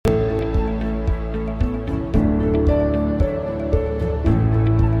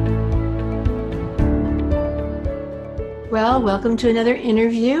Well, welcome to another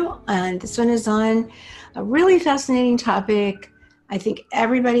interview. And this one is on a really fascinating topic. I think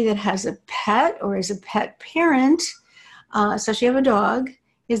everybody that has a pet or is a pet parent, especially have a dog,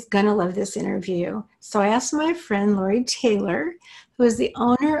 is going to love this interview. So I asked my friend Lori Taylor, who is the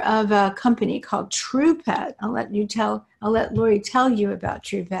owner of a company called True Pet. I'll let Lori tell you about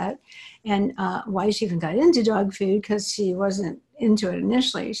True Pet and why she even got into dog food, because she wasn't into it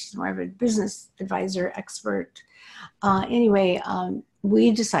initially. She's more of a business advisor expert.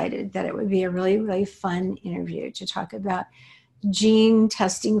 We decided that it would be a really, really fun interview to talk about gene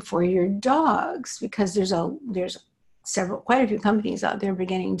testing for your dogs, because there's quite a few companies out there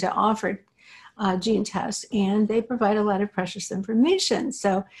beginning to offer gene tests, and they provide a lot of precious information.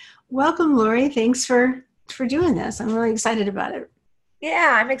 So welcome, Lori. Thanks for doing this. I'm really excited about it.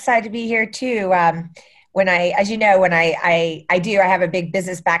 Yeah, I'm excited to be here too. As you know, I have a big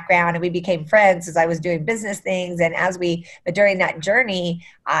business background, and we became friends as I was doing business things. And but during that journey,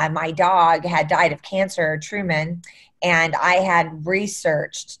 my dog had died of cancer, Truman, and I had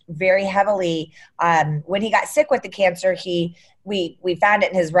researched very heavily. When he got sick with the cancer, we found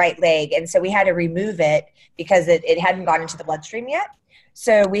it in his right leg, and so we had to remove it because it hadn't gone into the bloodstream yet.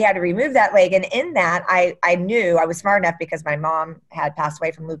 So we had to remove that leg. And in that, I knew I was smart enough, because my mom had passed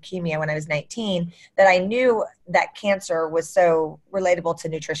away from leukemia when I was 19, that I knew that cancer was so relatable to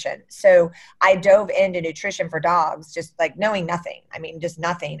nutrition. So I dove into nutrition for dogs, just like knowing nothing. I mean, just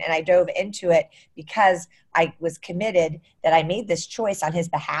nothing. And I dove into it because I was committed that I made this choice on his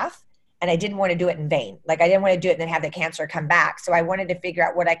behalf. And I didn't want to do it in vain. Like, I didn't want to do it and then have the cancer come back. So I wanted to figure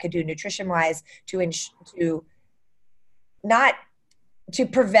out what I could do nutrition-wise to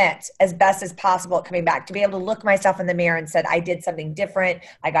prevent as best as possible it coming back, to be able to look myself in the mirror and said, I did something different.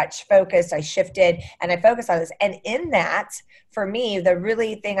 I got focused, I shifted, and I focused on this. And in that, for me, the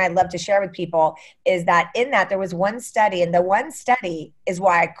really thing I'd love to share with people is that in that there was one study, and the one study is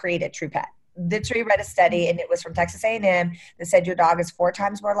why I created True Pet. Literally read a study, and it was from Texas A&M, that said your dog is 4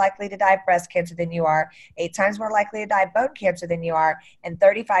 times more likely to die of breast cancer than you are, 8 times more likely to die of bone cancer than you are, and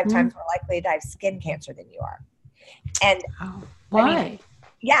 35 times more likely to die of skin cancer than you are. And why? I mean,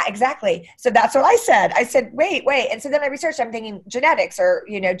 yeah, exactly. So that's what I said. I said, wait. And so then I researched, I'm thinking genetics or,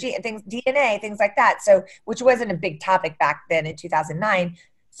 things, DNA, things like that. So, which wasn't a big topic back then in 2009.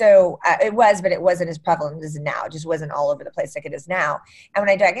 So it was, but it wasn't as prevalent as now. It just wasn't all over the place like it is now. And when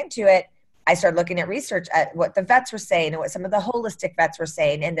I dug into it, I started looking at research at what the vets were saying and what some of the holistic vets were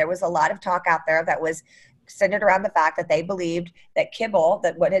saying. And there was a lot of talk out there that was centered around the fact that they believed that kibble,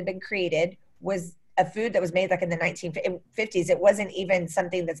 that what had been created, was a food that was made like in the 1950s. It wasn't even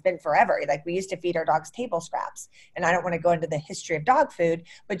something that's been forever. Like, we used to feed our dogs table scraps. And I don't want to go into the history of dog food,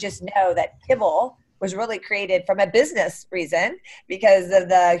 but just know that kibble was really created from a business reason because of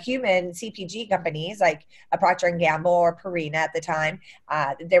the human CPG companies like a Procter & Gamble or Purina at the time.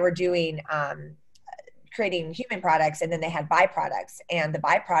 They were doing creating human products, and then they had byproducts, and the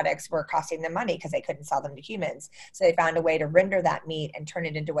byproducts were costing them money because they couldn't sell them to humans. So they found a way to render that meat and turn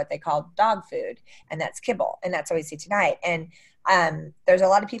it into what they called dog food, and that's kibble, and that's what we see tonight. And there's a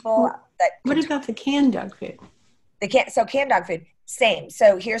lot of people that. What about the canned dog food? Canned dog food, same.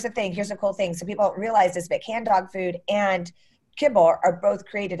 So here's the thing. Here's the cool thing. So people don't realize this, but canned dog food and kibble are both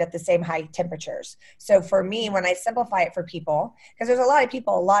created at the same high temperatures. So for me, when I simplify it for people, because there's a lot of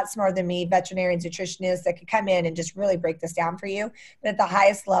people a lot smarter than me, veterinarians, nutritionists, that could come in and just really break this down for you. But at the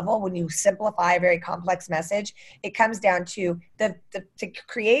highest level, when you simplify a very complex message, it comes down to to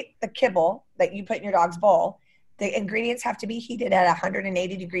create the kibble that you put in your dog's bowl. The ingredients have to be heated at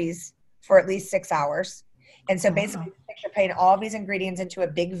 180 degrees for at least 6 hours. And so basically, you're putting all of these ingredients into a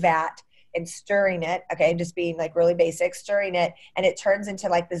big vat and stirring it, okay, just being like really basic, stirring it, and it turns into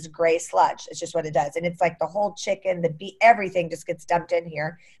like this gray sludge. It's just what it does. And it's like the whole chicken, the beef, everything just gets dumped in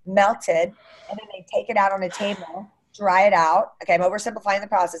here, melted, and then they take it out on a table, dry it out. Okay, I'm oversimplifying the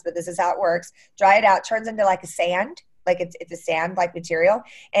process, but this is how it works. Dry it out, turns into like a sand, like it's a sand-like material,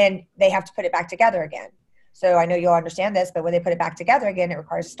 and they have to put it back together again. So I know you'll understand this, but when they put it back together again, it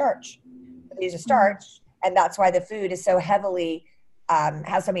requires starch. So they use a starch, and that's why the food is so heavily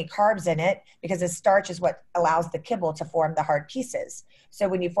has so many carbs in it, because the starch is what allows the kibble to form the hard pieces. So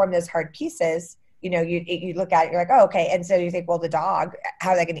when you form those hard pieces, you look at it, you're like, oh, okay. And so you think, well, the dog, how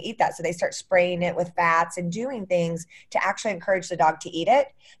are they going to eat that? So they start spraying it with fats and doing things to actually encourage the dog to eat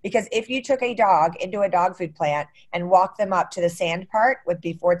it. Because if you took a dog into a dog food plant and walked them up to the sand part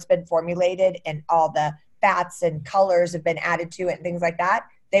before it's been formulated and all the fats and colors have been added to it and things like that,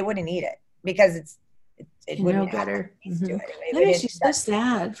 they wouldn't eat it because it wouldn't better. To it. That makes you so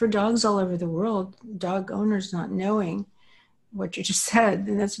sad for dogs all over the world, dog owners not knowing what you just said,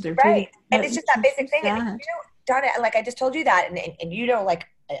 and that's what they're right. feeding. And it's just that basic thing. And done it. Like I just told you that. And you know, like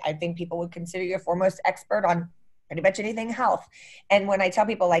I think people would consider you a foremost expert on pretty much anything health. And when I tell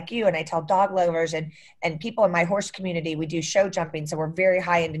people like you, and I tell dog lovers and people in my horse community, we do show jumping. So we're very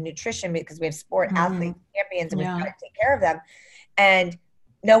high into nutrition because we have sport athletes, champions, and we've got to take care of them. And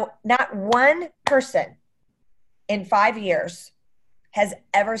no, not one person in 5 years has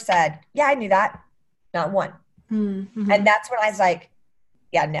ever said, yeah, I knew that. Not one. Mm-hmm. And that's when I was like,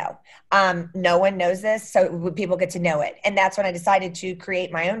 yeah, no. No one knows this, so people get to know it. And that's when I decided to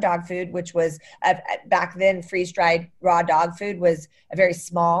create my own dog food, which was back then freeze-dried raw dog food was a very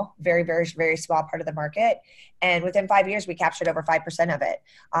small, very, very, very small part of the market. And within 5 years, we captured over 5% of it,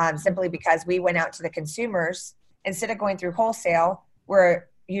 simply because we went out to the consumers. Instead of going through wholesale where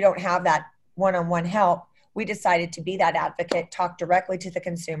you don't have that one-on-one help, we decided to be that advocate, talk directly to the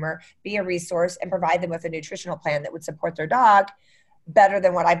consumer, be a resource, and provide them with a nutritional plan that would support their dog better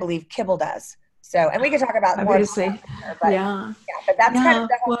than what I believe Kibble does. So, and we can talk about more. But that's kind of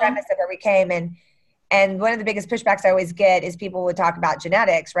the whole premise of where we came. And one of the biggest pushbacks I always get is people would talk about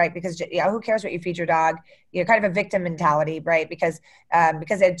genetics, right? Because who cares what you feed your dog? Kind of a victim mentality, right? Because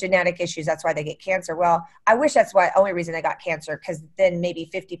they have genetic issues, that's why they get cancer. Well, I wish that's the only reason they got cancer, because then maybe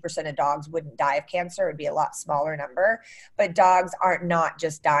 50% of dogs wouldn't die of cancer. It would be a lot smaller number. But dogs aren't not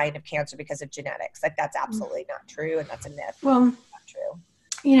just dying of cancer because of genetics. Like that's absolutely not true, and that's a myth. Well, not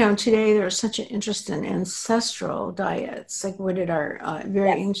true. Today there's such an interest in ancestral diets. Like what did our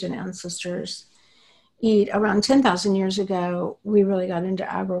very ancient ancestors eat? Around 10,000 years ago, we really got into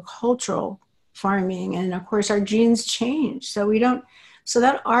agricultural farming. And of course, our genes changed. So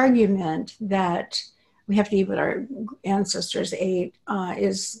that argument that we have to eat what our ancestors ate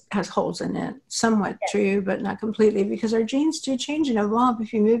has holes in it. Somewhat true, but not completely, because our genes do change and evolve.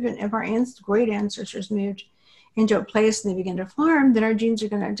 If our great ancestors moved into a place and they begin to farm, then our genes are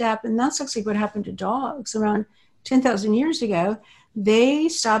going to adapt. And that's actually what happened to dogs around 10,000 years ago. They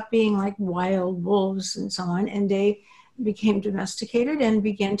stopped being like wild wolves and so on, and they became domesticated and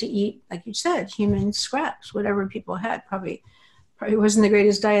began to eat, like you said, human scraps, whatever people had. Probably wasn't the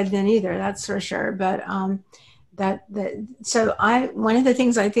greatest diet then either, that's for sure. But one of the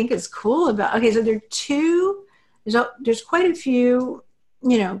things I think is cool about, so there's quite a few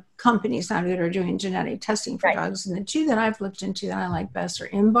companies now that are doing genetic testing for dogs, and the two that I've looked into that I like best are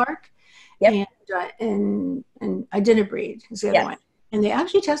Embark and Identibreed is the other one. And they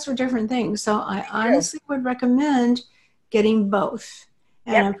actually test for different things. So I honestly would recommend getting both.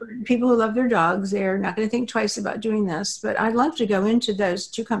 And for people who love their dogs, they're not going to think twice about doing this. But I'd love to go into those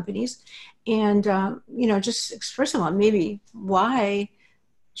two companies and, just first of all, maybe why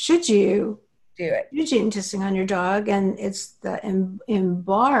should you do gene testing on your dog? And it's the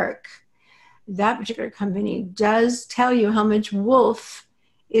Embark. That particular company does tell you how much wolf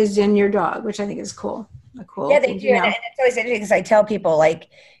is in your dog, which I think is cool. Yeah, they do. And it's always interesting because I tell people, like,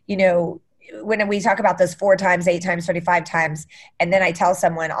 when we talk about those 4 times, 8 times, 35 times, and then I tell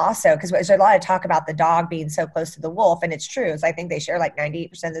someone also, because there's a lot of talk about the dog being so close to the wolf, and it's true. So I think they share like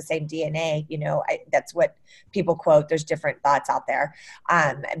 98% of the same DNA. That's what people quote. There's different thoughts out there,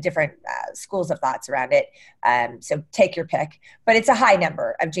 different schools of thoughts around it. So take your pick, but it's a high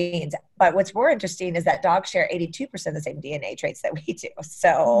number of genes. But what's more interesting is that dogs share 82% of the same DNA traits that we do.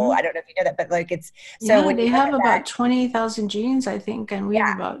 So I don't know if you know that, but like when they have about 20,000 genes, I think, and we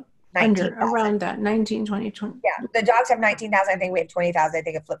have about around that 19, 20. Yeah, the dogs have 19,000. I think we have 20,000. I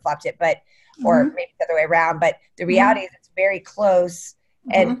think it flip-flopped it, but or maybe the other way around. But the reality is it's very close.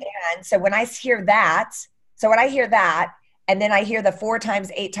 And so when I hear that, and then I hear the 4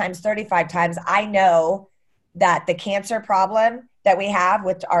 times, 8 times, 35 times, I know that the cancer problem that we have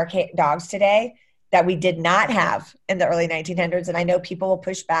with our dogs today that we did not have in the early 1900s. And I know people will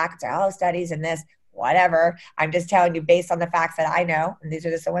push back and say, oh, studies and this, whatever. I'm just telling you based on the facts that I know, and these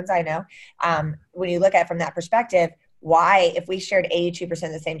are just the ones I know. When you look at it from that perspective, why, if we shared 82%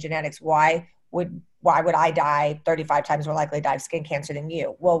 of the same genetics, why would I die 35 times more likely to die of skin cancer than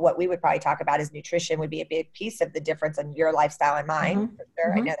you? Well, what we would probably talk about is nutrition would be a big piece of the difference in your lifestyle and mine. For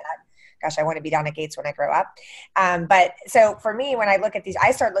sure. I know that. Gosh, I want to be down at Gates when I grow up. But so for me, when I look at these,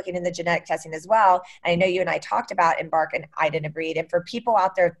 I start looking in the genetic testing as well. And I know you and I talked about Embark and Identibreed. And for people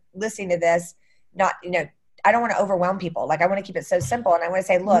out there listening to this, I don't want to overwhelm people. Like I want to keep it so simple. And I want to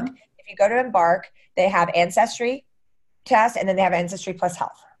say, look, if you go to Embark, they have Ancestry test, and then they have Ancestry plus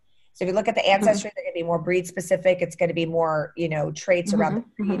Health. So if you look at the Ancestry, they're going to be more breed specific. It's going to be more, traits around the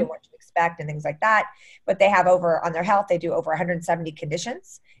breed and what to expect. expect and things like that. But they have on their health, they do over 170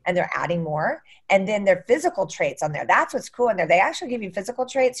 conditions, and they're adding more. And then their physical traits on there. That's what's cool in there. They actually give you physical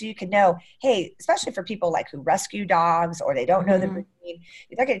traits so you can know, hey, especially for people like who rescue dogs or they don't know the breed,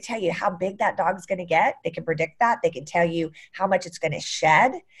 they're going to tell you how big that dog's going to get. They can predict that. They can tell you how much it's going to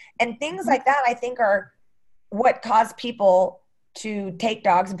shed. And things like that, I think, are what cause people to take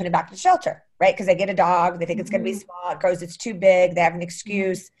dogs and put them back in the shelter, right? Because they get a dog, they think it's going to be small, it grows, it's too big, they have an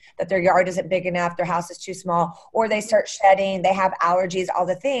excuse that their yard isn't big enough, their house is too small, or they start shedding, they have allergies, all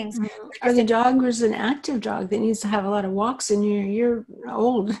the things. Or the dog was an active dog that needs to have a lot of walks, and you're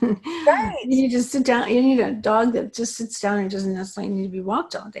old. Right. You need to sit down. You need a dog that just sits down and doesn't necessarily need to be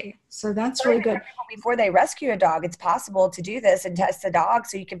walked all day. So that's really good. Before they rescue a dog, it's possible to do this and test the dog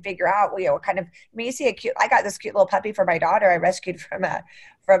so you can figure out, what kind of, you see I got this cute little puppy for my daughter I rescued from a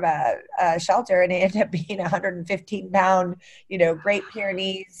shelter, and it ended up being 115 pound, Great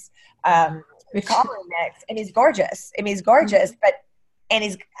Pyrenees collie mix, and he's gorgeous. I mean, he's gorgeous, but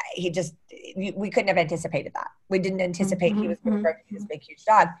we couldn't have anticipated that. We didn't anticipate he was going to grow this big, huge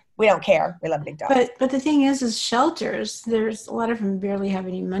dog. We don't care. We love big dogs. But the thing is shelters, there's a lot of them barely have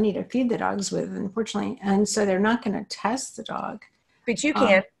any money to feed the dogs with, unfortunately. And so they're not going to test the dog. But you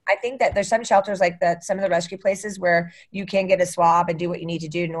can. I think that there's some shelters like that, some of the rescue places where you can get a swab and do what you need to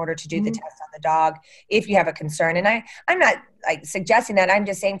do in order to do the test on the dog if you have a concern. And I'm not like suggesting that. I'm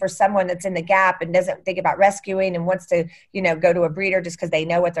just saying for someone that's in the gap and doesn't think about rescuing and wants to, go to a breeder just because they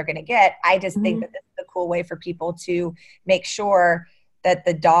know what they're going to get. I just think that this is a cool way for people to make sure that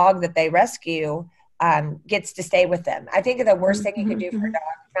the dog that they rescue gets to stay with them. I think the worst thing you can do for a dog,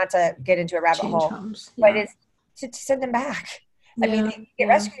 not to get into a rabbit hole, but it's to send them back. I mean, they get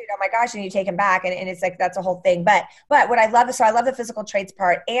rescued, oh my gosh, and you take them back, and it's like, that's a whole thing. But what I love I love the physical traits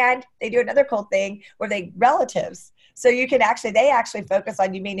part, and they do another cool thing where relatives. So they actually focus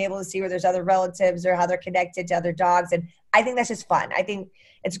on you being able to see where there's other relatives or how they're connected to other dogs. And I think that's just fun. I think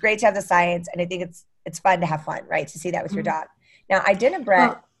it's great to have the science, and I think it's fun to have fun, right? To see that with your dog. Now, I didn't,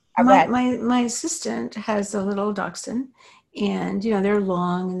 Brett. My assistant has a little dachshund, and they're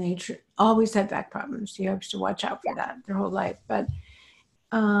long, and they always have back problems. You have to watch out for that their whole life. But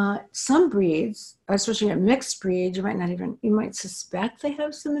some breeds, especially a mixed breed, you might suspect they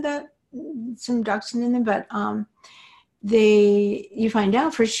have some of that, some dachshund in them, but you find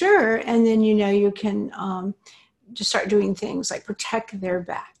out for sure, and then you can just start doing things like protect their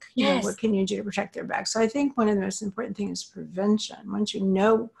back. What can you do to protect their back? So I think one of the most important things is prevention. Once you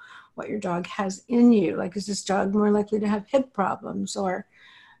know what your dog has in you, like, is this dog more likely to have hip problems, or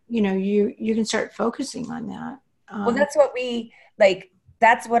you can start focusing on that. Well, that's what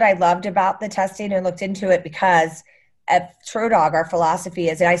that's what I loved about the testing and looked into it, because at TruDog, our philosophy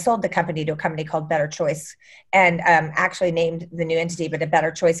is, and I sold the company to a company called Better Choice, and actually named the new entity, but a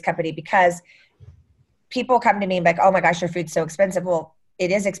Better Choice company, because people come to me and be like, oh my gosh, your food's so expensive. Well, it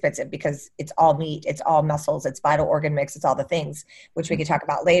is expensive because it's all meat, it's all muscles, it's vital organ mix, it's all the things, which we could talk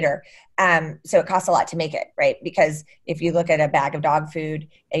about later. So it costs a lot to make it, right? Because if you look at a bag of dog food,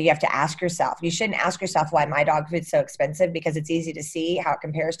 you have to ask yourself, you shouldn't ask yourself why my dog food's so expensive, because it's easy to see how it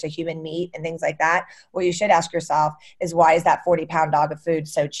compares to human meat and things like that. What you should ask yourself is, why is that 40-pound dog of food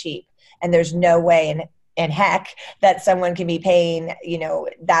so cheap? And there's no way in heck that someone can be paying,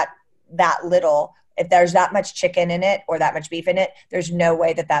 that little. If there's that much chicken in it or that much beef in it, there's no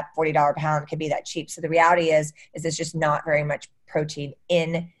way that $40 pound can be that cheap. So the reality is there's just not very much protein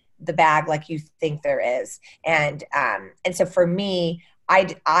in the bag like you think there is. And so for me,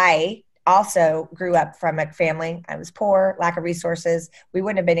 I also grew up from a family. I was poor, lack of resources. We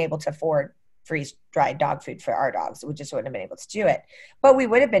wouldn't have been able to afford freeze-dried dog food for our dogs. We just wouldn't have been able to do it. But we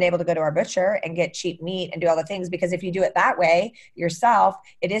would have been able to go to our butcher and get cheap meat and do all the things, because if you do it that way yourself,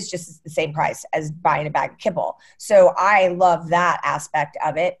 it is just the same price as buying a bag of kibble. So I love that aspect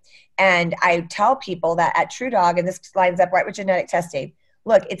of it. And I tell people that at TruDog, and this lines up right with genetic testing,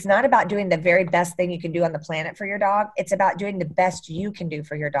 look, it's not about doing the very best thing you can do on the planet for your dog. It's about doing the best you can do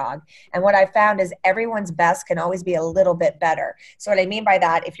for your dog. And what I found is everyone's best can always be a little bit better. So what I mean by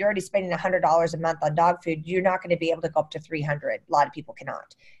that, if you're already spending $100 a month on dog food, you're not going to be able to go up to $300. A lot of people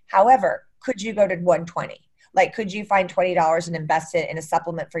cannot. However, could you go to $120? Like, could you find $20 and invest it in a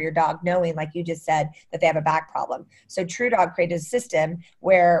supplement for your dog, knowing, like you just said, that they have a back problem? So TruDog created a system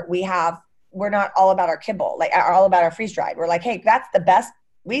where we're not all about our kibble, like all about our freeze dried. We're like, hey, that's the best.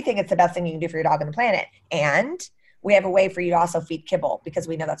 We think it's the best thing you can do for your dog on the planet. And we have a way for you to also feed kibble because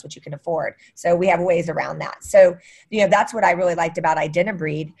we know that's what you can afford. So we have ways around that. So, that's what I really liked about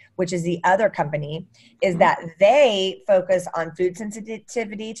Identibreed, which is the other company, is that they focus on food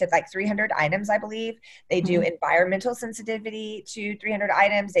sensitivity to like 300 items, I believe. They do environmental sensitivity to 300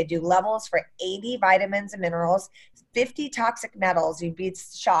 items. They do levels for 80 vitamins and minerals, 50 toxic metals. You'd be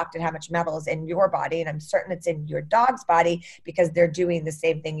shocked at how much metal is in your body. And I'm certain it's in your dog's body because they're doing the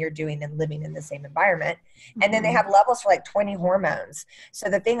same thing you're doing and living in the same environment. And then they have levels for like 20 hormones. So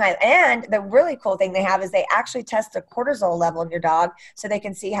and the really cool thing they have is they actually test the cortisol level in your dog so they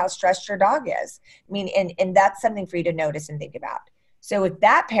can see how stressed your dog is. I mean, and that's something for you to notice and think about. So with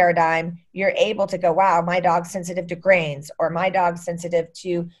that paradigm, you're able to go, wow, my dog's sensitive to grains, or my dog's sensitive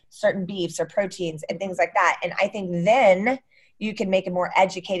to certain beefs or proteins and things like that. And I think then you can make a more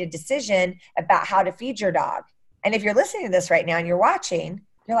educated decision about how to feed your dog. And if you're listening to this right now and you're watching,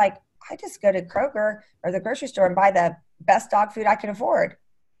 you're like, I just go to Kroger or the grocery store and buy the best dog food I can afford.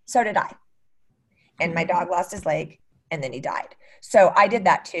 So did I. And my dog lost his leg and then he died. So I did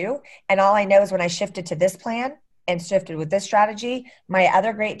that too. And all I know is when I shifted to this plan and shifted with this strategy, my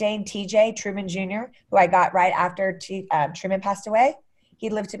other Great Dane, TJ Truman Jr., who I got right after Truman passed away, he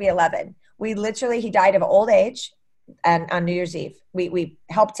lived to be 11. He died of old age and on New Year's Eve. We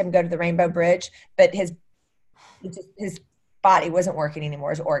helped him go to the Rainbow Bridge, but his body wasn't working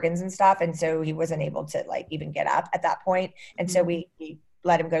anymore, his organs and stuff. And so he wasn't able to like even get up at that point. And so we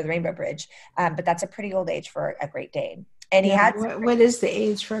let him go to the Rainbow Bridge. But that's a pretty old age for a Great Dane. And he had. What is the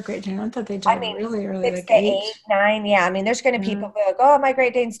age for a Great Dane? I thought they died really early, 6 to 8, 9. Yeah. I mean, there's going to people who like, oh, my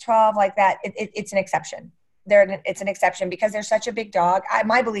Great Dane's 12, like that. It's an exception. It's an exception because they're such a big dog.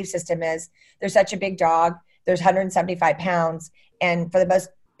 My belief system is they're such a big dog. There's 175 pounds. And for the most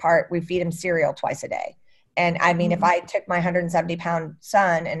part, we feed him cereal twice a day. And I mean, if I took my 170-pound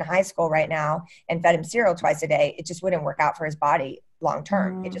son in high school right now and fed him cereal twice a day, it just wouldn't work out for his body long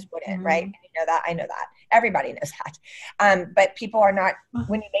term. It just wouldn't, right? And you know that. I know that. Everybody knows that. But people are not,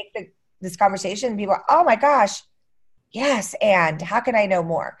 when you make this conversation, people are, oh my gosh, yes, and how can I know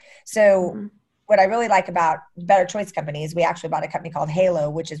more? So what I really like about Better Choice Company is we actually bought a company called Halo,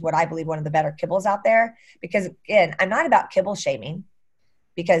 which is what I believe one of the better kibbles out there. Because again, I'm not about kibble shaming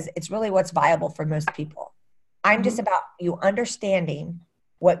because it's really what's viable for most people. I'm just about you understanding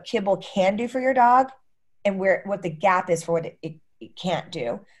what kibble can do for your dog and what the gap is for what it can't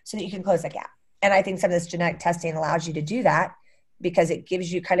do so that you can close that gap. And I think some of this genetic testing allows you to do that because it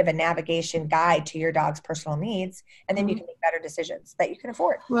gives you kind of a navigation guide to your dog's personal needs. And then you can make better decisions that you can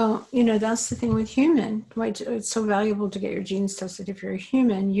afford. Well, that's the thing with human, right? It's so valuable to get your genes tested. If you're a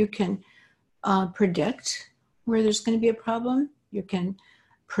human, you can predict where there's going to be a problem. You can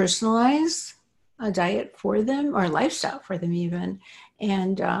personalize a diet for them or a lifestyle for them even.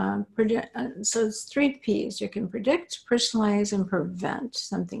 And so it's 3 Ps. You can predict, personalize, and prevent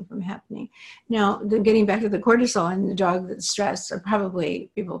something from happening. Now, getting back to the cortisol and the dog that's stressed,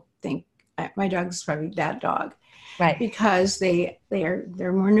 people think my dog's probably that dog. Right. Because they're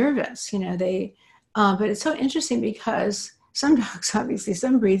more nervous, but it's so interesting because some dogs, obviously,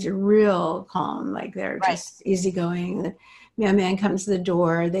 some breeds are real calm, like they're just easygoing. The mailman comes to the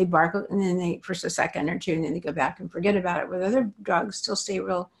door, they bark, and then they, for a second or two, and then they go back and forget about it. With other dogs, still stay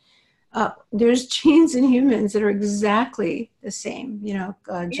real. There's genes in humans that are exactly the same.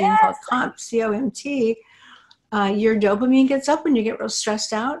 A gene called COMT, C-O-M-T. Your dopamine gets up when you get real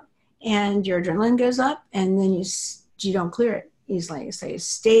stressed out, and your adrenaline goes up, and then you don't clear it easily. So you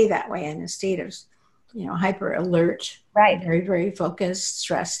stay that way in a state of hyper alert, right? Very, very focused,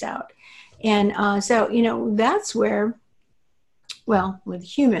 stressed out. And so, that's where, well, with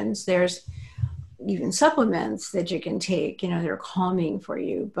humans, there's even supplements that you can take, they're calming for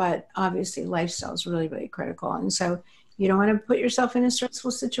you, but obviously lifestyle is really, really critical. And so you don't want to put yourself in a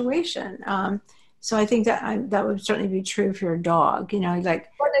stressful situation. So I think that would certainly be true for your dog,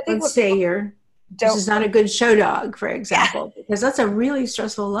 let's say this is not a good show dog, for example, because that's a really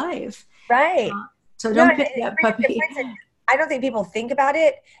stressful life. Right. So don't pick that puppy. I don't think people think about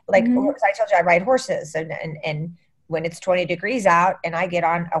it. Like I told you, I ride horses and when it's 20 degrees out and I get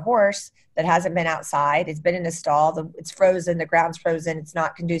on a horse that hasn't been outside, it's been in a stall, it's frozen, the ground's frozen, it's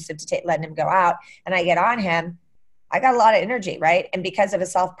not conducive to letting him go out. And I get on him, I got a lot of energy, right? And because of a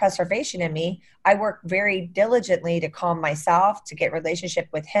self-preservation in me, I work very diligently to calm myself, to get relationship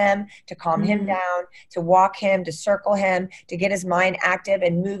with him, to calm him down, to walk him, to circle him, to get his mind active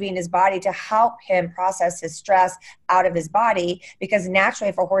and moving his body to help him process his stress out of his body. Because naturally,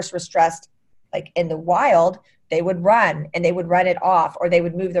 if a horse was stressed, like in the wild, they would run and they would run it off or they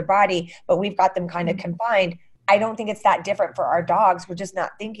would move their body, but we've got them kind of confined. I don't think it's that different for our dogs. We're just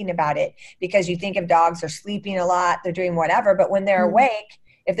not thinking about it because you think of dogs are sleeping a lot, they're doing whatever, but when they're awake,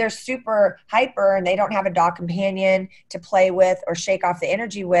 if they're super hyper and they don't have a dog companion to play with or shake off the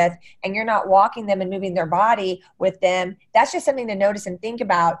energy with, and you're not walking them and moving their body with them, that's just something to notice and think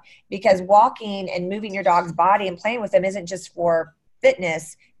about, because walking and moving your dog's body and playing with them isn't just for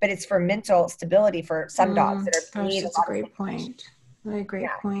fitness, but it's for mental stability for some dogs that are Gosh, need that's a a lot of great point. Very great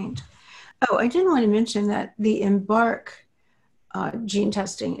yeah. point. Oh, I didn't want to mention that the Embark gene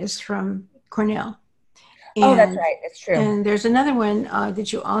testing is from Cornell. Oh, that's right. It's true. And there's another one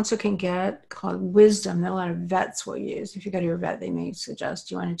that you also can get called Wisdom that a lot of vets will use. If you go to your vet, they may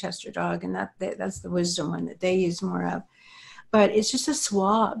suggest you want to test your dog, and that's the Wisdom one that they use more of. But it's just a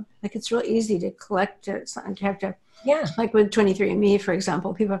swab. Like, it's real easy to collect it. It's not like you have to, like with 23andMe, for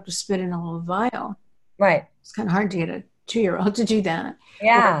example, people have to spit in a little vial. Right. It's kind of hard to get a 2-year-old to do that.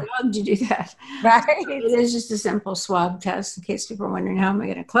 Yeah. Or a dog to do that. Right. So it is just a simple swab test, in case people are wondering, how am I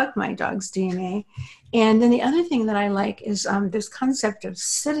going to collect my dog's DNA? And then the other thing that I like is this concept of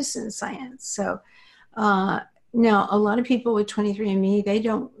citizen science. So now a lot of people with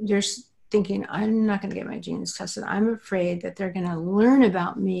 23andMe, they're thinking, I'm not going to get my genes tested. I'm afraid that they're going to learn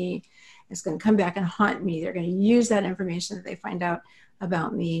about me. It's going to come back and haunt me. They're going to use that information that they find out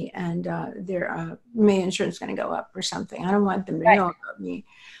about me, and their my insurance is going to go up or something. I don't want them to know about me.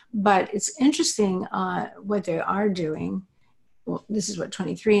 But it's interesting what they are doing. Well, this is what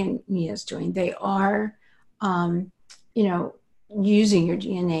 23andMe is doing. They are, using your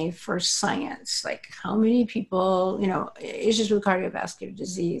DNA for science, like how many people, issues with cardiovascular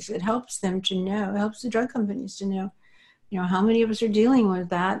disease. It helps them to know, it helps the drug companies to know, how many of us are dealing with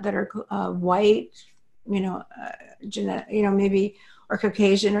that are white, genetic, maybe, or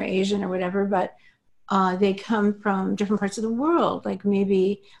Caucasian or Asian or whatever, but they come from different parts of the world. Like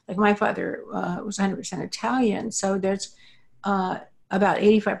maybe, like my father was 100% Italian. So there's about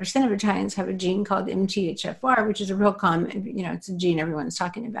 85% of Italians have a gene called MTHFR, which is a real common, it's a gene everyone's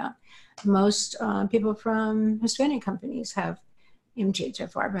talking about. Most people from Hispanic companies have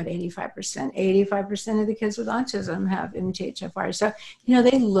MTHFR, about 85%. 85% of the kids with autism have MTHFR. So,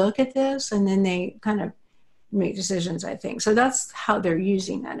 they look at this and then they kind of make decisions, I think. So that's how they're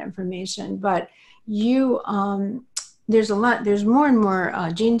using that information. But there's more and more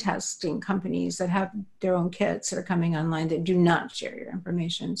gene testing companies that have their own kits that are coming online that do not share your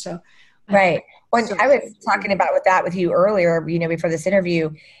information. So, right. When I was talking about with you earlier, before this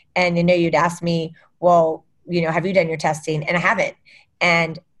interview, and you'd asked me, well, have you done your testing? And I haven't.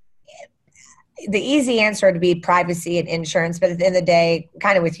 And the easy answer would be privacy and insurance. But at the end of the day,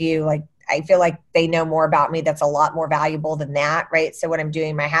 kind of with you, like, I feel like they know more about me. That's a lot more valuable than that, right? So what I'm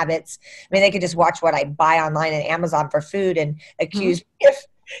doing, my habits, they could just watch what I buy online and Amazon for food and accuse me if,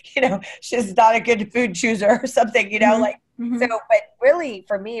 she's not a good food chooser or something, So, but really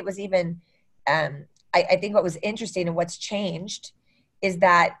for me, it was even, I think what was interesting and what's changed is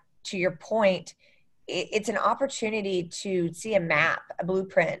that, to your point, it's an opportunity to see a map, a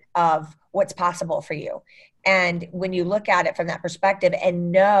blueprint of what's possible for you. And when you look at it from that perspective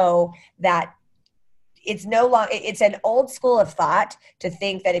and know that it's no longer, it's an old school of thought to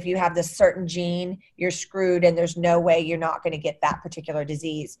think that if you have this certain gene, you're screwed and there's no way you're not going to get that particular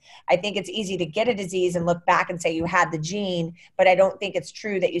disease. I think it's easy to get a disease and look back and say you had the gene, but I don't think it's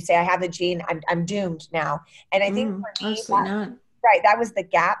true that you say I have the gene, I'm doomed now. And I think for me, that was the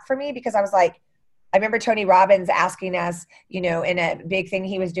gap for me, because I was like, I remember Tony Robbins asking us, in a big thing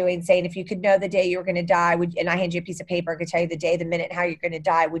he was doing, saying, if you could know the day you were going to die, and I hand you a piece of paper, I could tell you the day, the minute, how you're going to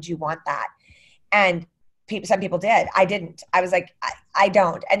die, would you want that? And some people did. I didn't. I was like, I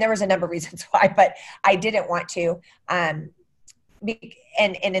don't. And there was a number of reasons why, but I didn't want to. And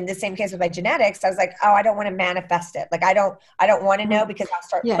in the same case with my genetics, I was like, oh, I don't want to manifest it. Like, I don't want to know, because I'll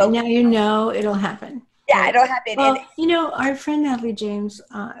start. Yeah, now it'll happen. Yeah, it'll happen. Well, our friend Natalie James,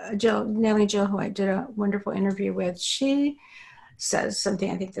 Natalie Jill, who I did a wonderful interview with, she says something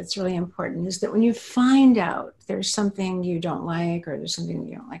I think that's really important, is that when you find out there's something you don't like, or there's something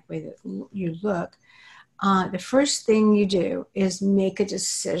you don't like the way that you look, the first thing you do is make a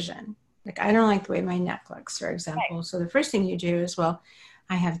decision. Like, I don't like the way my neck looks, for example. Right. So the first thing you do is, well,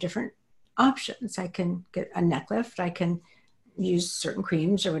 I have different options. I can get a neck lift. I can use certain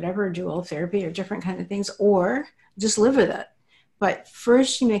creams or whatever, dual therapy or different kind of things, or just live with it. But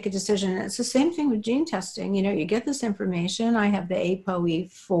first you make a decision. And it's the same thing with gene testing. You get this information. I have the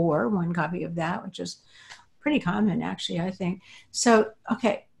ApoE4, one copy of that, which is pretty common, actually, I think. So,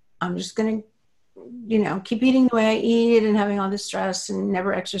 okay, I'm just going to, keep eating the way I eat and having all this stress and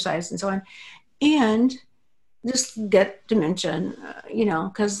never exercise and so on. And just get dementia,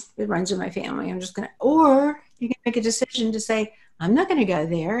 because it runs in my family. I'm just going to, or You can make a decision to say, I'm not going to go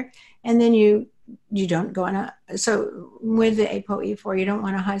there. And then you don't go on so with the ApoE4, you don't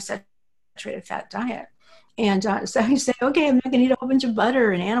want a high saturated fat diet. And so you say, okay, I'm not going to eat a whole bunch of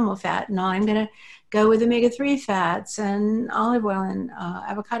butter and animal fat. No, I'm going to go with omega-3 fats and olive oil and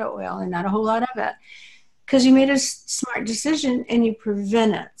avocado oil and not a whole lot of it. Because you made a smart decision and you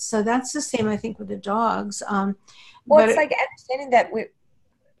prevent it. So that's the same, I think, with the dogs. Well, it's like understanding that we're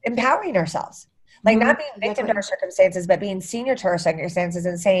empowering ourselves. Like not being victim to our circumstances, but being senior to our circumstances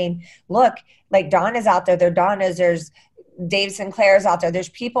and saying, look, like Donna's out there, there's Dave Sinclair's out there. There's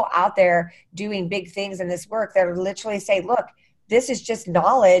people out there doing big things in this work that are literally say, look, this is just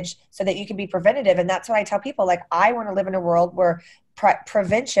knowledge so that you can be preventative. And that's what I tell people. Like, I want to live in a world where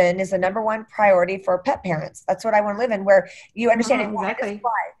prevention is the number one priority for pet parents. That's what I want to live in, where you understand exactly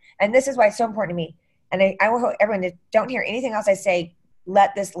why. And this is why it's so important to me. And I will hope everyone that don't hear anything else I say,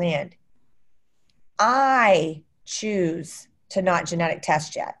 let this land. I choose to not genetic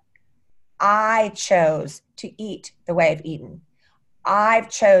test yet. I chose to eat the way I've eaten. I've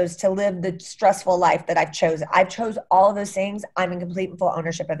chose to live the stressful life that I've chosen. I've chose all of those things. I'm in complete and full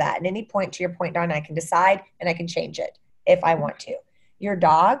ownership of that. At any point, to your point, Dawn, I can decide and I can change it if I want to. Your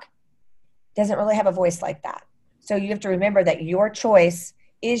dog doesn't really have a voice like that. So you have to remember that your choice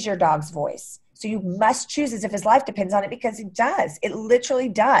is your dog's voice. So you must choose as if his life depends on it, because it does. It literally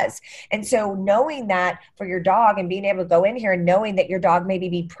does. And so knowing that for your dog and being able to go in here and knowing that your dog maybe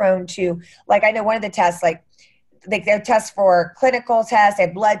be prone to, like, I know one of the tests, like their tests for clinical tests, they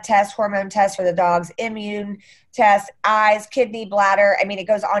have blood tests, hormone tests for the dogs, immune tests, eyes, kidney, bladder. I mean, it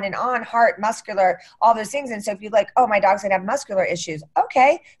goes on and on, heart, muscular, all those things. And so if you're like, oh, my dog's gonna have muscular issues.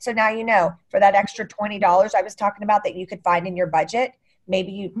 Okay. So now you know, for that extra $20 I was talking about that you could find in your budget,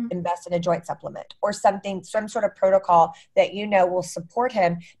 maybe you invest in a joint supplement or something, some sort of protocol that you know will support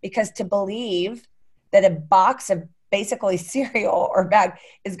him. Because to believe that a box of basically cereal or bag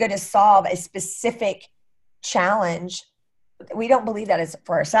is going to solve a specific challenge, we don't believe that is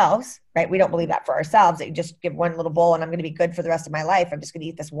for ourselves, right? We don't believe that for ourselves, that you just give one little bowl and I'm going to be good for the rest of my life. I'm just going to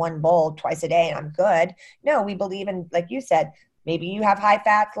eat this one bowl twice a day and I'm good. No, we believe in, like you said, maybe you have high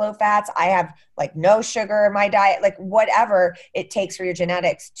fats, low fats. I have like no sugar in my diet, like whatever it takes for your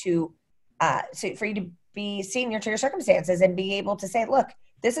genetics to, so for you to be senior to your circumstances and be able to say, look,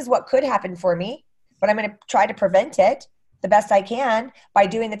 this is what could happen for me, but I'm going to try to prevent it the best I can by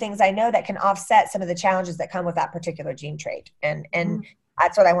doing the things I know that can offset some of the challenges that come with that particular gene trait. And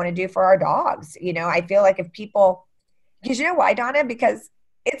that's what I want to do for our dogs. You know, I feel like if people, because you know why, Donna? Because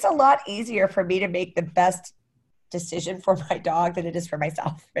it's a lot easier for me to make the best decision for my dog than it is for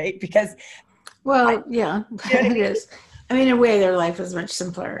myself, right? Because it is. I mean, in a way, their life is much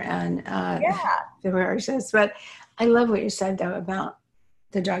simpler and than ours is. But I love what you said though about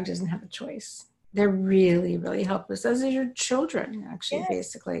the dog doesn't have a choice. They're really, really helpless, as are your children, actually,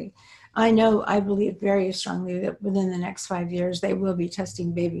 basically. I believe very strongly that within the next 5 years, they will be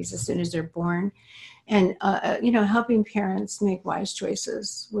testing babies as soon as they're born and, helping parents make wise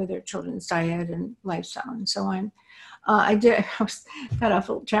choices with their children's diet and lifestyle and so on. I got off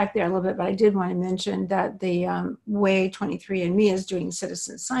track there a little bit, but I did want to mention that the way 23andMe is doing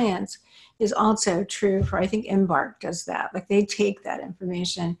citizen science is also true for, I think Embark does that. Like they take that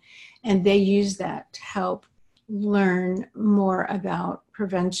information and they use that to help learn more about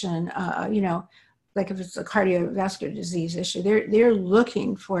prevention. Like if it's a cardiovascular disease issue, they're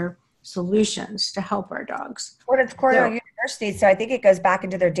looking for solutions to help our dogs. Well, it's Cornell University, so I think it goes back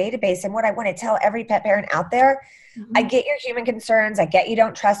into their database. And what I want to tell every pet parent out there, I get your human concerns. I get you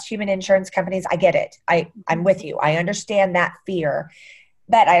don't trust human insurance companies. I get it. I'm with you. I understand that fear.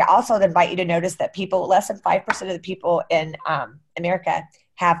 But I also invite you to notice that less than 5% of the people in America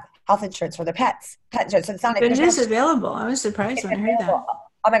have health insurance for their pets. Pet insurance. So it's not but it is available. I was surprised when I heard that.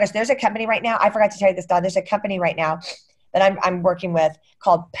 Oh my gosh, there's a company right now. I forgot to tell you this, Dawn. There's a company right now that I'm working with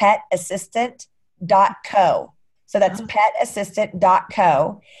called petassistant.co. So that's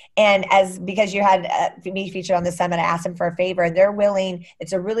petassistant.co. And because you had me featured on the summit, I asked them for a favor and they're willing.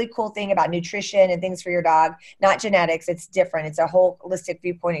 It's a really cool thing about nutrition and things for your dog, not genetics. It's different. It's a whole holistic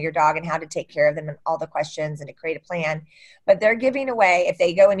viewpoint of your dog and how to take care of them and all the questions and to create a plan. But they're giving away, if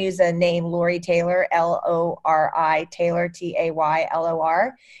they go and use the name Lori Taylor, Lori Taylor,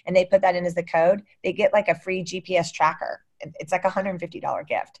 Taylor, and they put that in as the code, they get like a free GPS tracker. It's like $150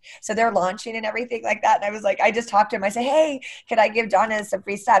 gift. So they're launching and everything like that. And I was like, I just talked to him. I said, hey, could I give Donna some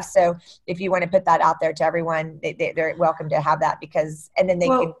free stuff? So if you want to put that out there to everyone, they're welcome to have that and then they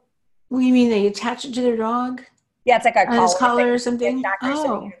can. Well, you mean they attach it to their dog? Yeah, it's like a collar or something.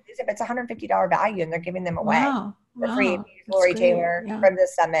 So it's $150 value and they're giving them away for free. Lori Taylor from the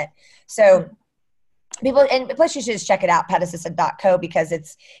summit. So people, and plus you should just check it out, petassistant.co, because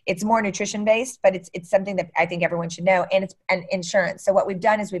it's more nutrition based, but it's something that I think everyone should know. And it's an insurance. So what we've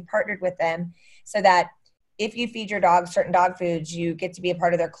done is we've partnered with them so that if you feed your dog certain dog foods, you get to be a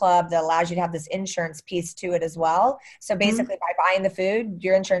part of their club that allows you to have this insurance piece to it as well. So basically by buying the food,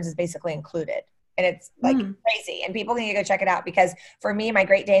 your insurance is basically included. And it's like crazy. And people need to go check it out, because for me, my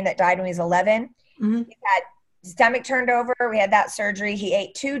Great Dane that died when he was 11, he had stomach turned over. We had that surgery. He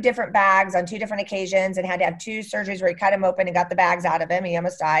ate 2 different bags on 2 different occasions and had to have 2 surgeries where he cut him open and got the bags out of him. He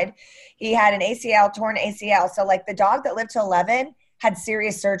almost died. He had an ACL, torn ACL. So like the dog that lived to 11 had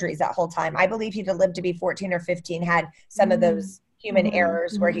serious surgeries that whole time. I believe he'd have lived to be 14 or 15, had some of those human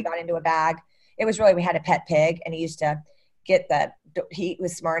errors where he got into a bag. It was really, we had a pet pig, and he used to he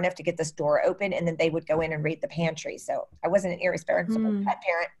was smart enough to get this door open, and then they would go in and raid the pantry. So I wasn't an irresponsible pet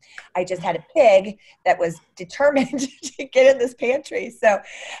parent. I just had a pig that was determined to get in this pantry. So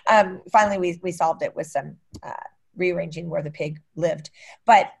finally we solved it with some rearranging where the pig lived.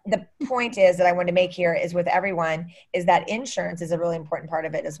 But the point is that I want to make here is with everyone is that insurance is a really important part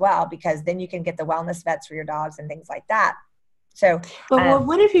of it as well, because then you can get the wellness vets for your dogs and things like that. So, but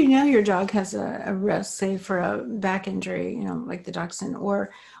what if you know your dog has a risk, say for a back injury, like the dachshund,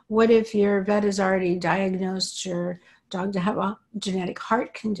 or what if your vet has already diagnosed your dog to have a genetic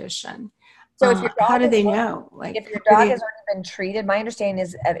heart condition? So if your dog how do they know? Like, if your dog has already been treated, my understanding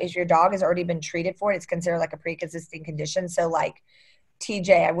is if your dog has already been treated for it, it's considered like a pre-existing condition. So like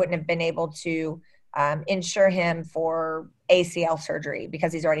TJ, I wouldn't have been able to insure him for ACL surgery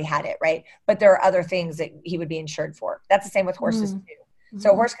because he's already had it, right? But there are other things that he would be insured for. That's the same with horses too.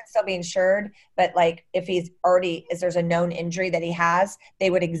 So a horse can still be insured, but like if there's a known injury that he has, they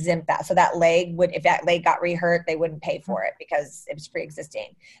would exempt that. So that leg if that leg got re-hurt, they wouldn't pay for it because it was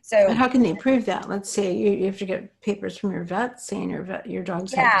pre-existing. So but how can they prove that? Let's say you have to get papers from your vet saying your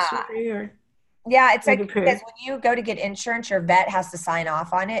dog's had the surgery, or yeah, it's like because when you go to get insurance, your vet has to sign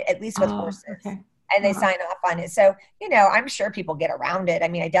off on it, at least with horses. Okay. And they sign off on it. So, I'm sure people get around it. I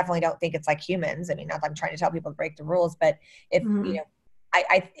mean, I definitely don't think it's like humans. I mean, not that I'm trying to tell people to break the rules, but if,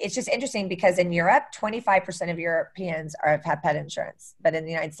 it's just interesting because in Europe, 25% of Europeans have pet insurance, but in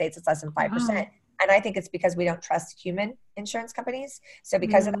the United States, it's less than 5%. And I think it's because we don't trust human insurance companies. So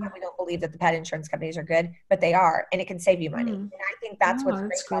because of that, we don't believe that the pet insurance companies are good, but they are, and it can save you money. And I think that's what's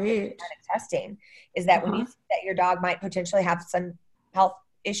great about the genetic testing is that when you see that your dog might potentially have some health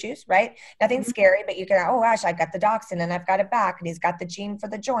issues, right? Nothing scary, but you can, oh gosh, I've got the dachshund and I've got it back and he's got the gene for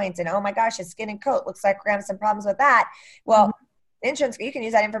the joints and oh my gosh, his skin and coat looks like we're having some problems with that. Well, insurance, you can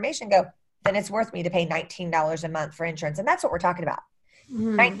use that information and go, then it's worth me to pay $19 a month for insurance. And that's what we're talking about.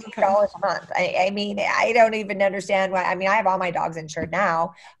 $19 a month. I mean, I don't even understand why. I mean, I have all my dogs insured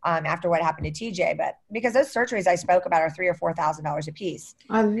now after what happened to TJ, but because those surgeries I spoke about are $3,000 or $4,000 a piece.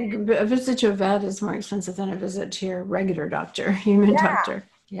 A visit to a vet is more expensive than a visit to your regular doctor, human doctor.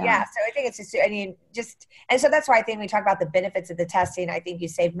 Yeah. So I think it's and so that's why I think we talk about the benefits of the testing. I think you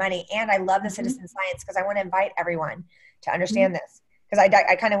save money. And I love the citizen science because I want to invite everyone to understand this. Because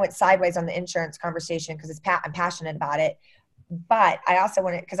I kind of went sideways on the insurance conversation because I'm passionate about it. But I also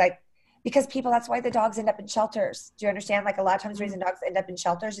want to, because people, that's why the dogs end up in shelters. Do you understand? Like a lot of times the reason dogs end up in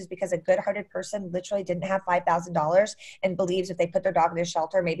shelters is because a good-hearted person literally didn't have $5,000 and believes if they put their dog in their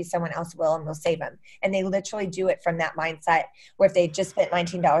shelter, maybe someone else will and will save them. And they literally do it from that mindset where if they just spent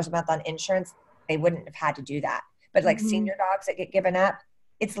 $19 a month on insurance, they wouldn't have had to do that. But like senior dogs that get given up,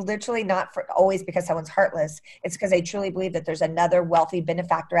 it's literally not for always because someone's heartless. It's because they truly believe that there's another wealthy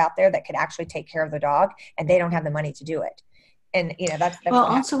benefactor out there that could actually take care of the dog and they don't have the money to do it. And that's well.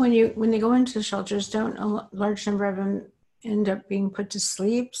 Also, when they go into shelters, don't a large number of them end up being put to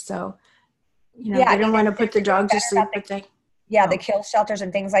sleep? So, they don't want to put the dog to sleep, but they the kill shelters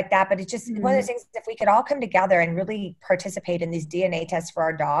and things like that. But it's just one of those things. If we could all come together and really participate in these DNA tests for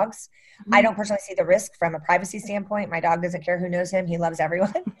our dogs, I don't personally see the risk from a privacy standpoint. My dog doesn't care who knows him; he loves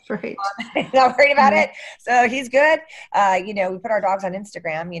everyone. Right. Not worried about it, so he's good. We put our dogs on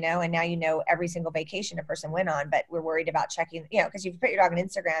Instagram, and now every single vacation a person went on. But we're worried about checking, because you put your dog on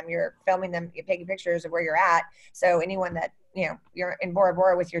Instagram, you're filming them, you're taking pictures of where you're at. So anyone that you're in Bora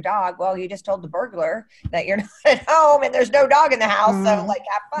Bora with your dog, well, you just told the burglar that you're not at home and there's no dog in the house. So like,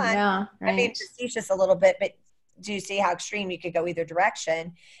 have fun. Yeah, right. I mean, facetious a little bit, but do you see how extreme you could go either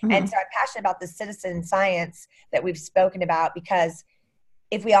direction? And so I'm passionate about the citizen science that we've spoken about, because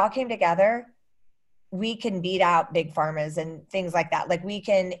if we all came together, we can beat out big pharmas and things like that. Like we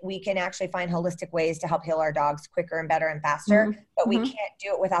can actually find holistic ways to help heal our dogs quicker and better and faster, but we can't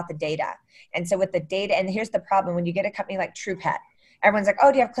do it without the data. And so with the data, and here's the problem, when you get a company like True Pet, Everyone's like,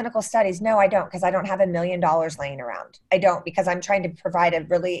 oh, do you have clinical studies? No, I don't, because I don't have $1 million laying around. I don't, because I'm trying to provide a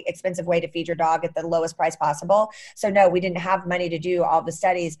really expensive way to feed your dog at the lowest price possible. So no, we didn't have money to do all the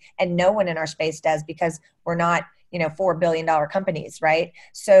studies, and no one in our space does, because we're not, $4 billion companies, right?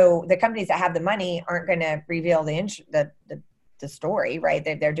 So the companies that have the money aren't going to reveal the story, right?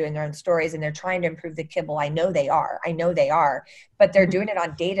 They're doing their own stories, and they're trying to improve the kibble. I know they are, but they're doing it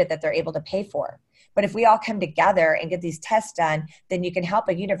on data that they're able to pay for. But if we all come together and get these tests done, then you can help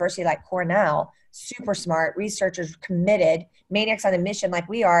a university like Cornell, super smart, researchers committed, maniacs on a mission like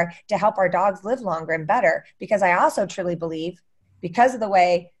we are, to help our dogs live longer and better. Because I also truly believe, because of the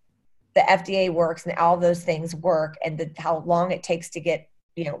way the FDA works and all those things work, and how long it takes to get,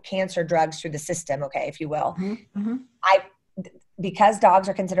 cancer drugs through the system, okay, if you will, because dogs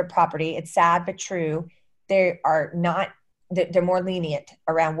are considered property, it's sad but true, they're more lenient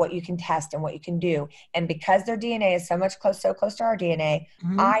around what you can test and what you can do. And because their DNA is so close to our DNA,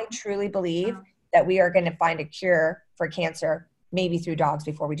 I truly believe that we are going to find a cure for cancer, maybe through dogs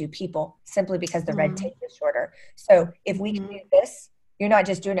before we do people, simply because the red tape is shorter. So if we can do this, you're not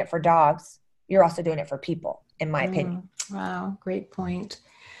just doing it for dogs, you're also doing it for people, in my opinion. Wow, great point.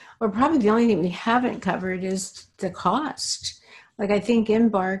 Well, probably the only thing we haven't covered is the cost. Like, I think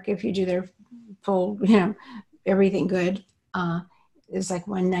Embark, if you do their full, everything good, is like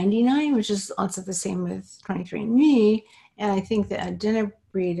 $199, which is also the same with 23andMe. And I think the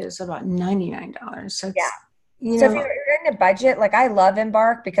Identibreed is about $99. So it's, so if you're in a budget, like, I love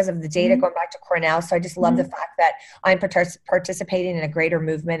Embark because of the data going back to Cornell. So I just love the fact that I'm participating in a greater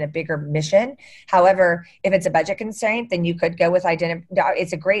movement, a bigger mission. However, if it's a budget constraint, then you could go with Identibreed.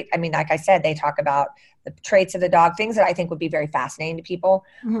 It's a great, like I said, they talk about the traits of the dog, things that I think would be very fascinating to people.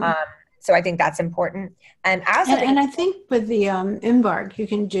 So I think that's important. And I think with the Embark, you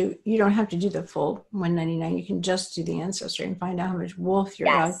don't have to do the full $199. You can just do the ancestry and find out how much wolf your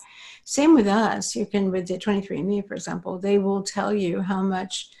dog. Same with us. You can, with the 23andMe, for example, they will tell you how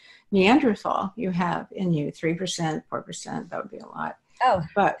much Neanderthal you have in you, 3%, 4%. That would be a lot. Oh,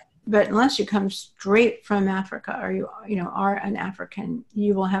 but unless you come straight from Africa, or you are an African,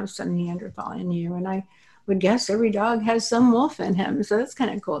 you will have some Neanderthal in you. And I would guess every dog has some wolf in him. So that's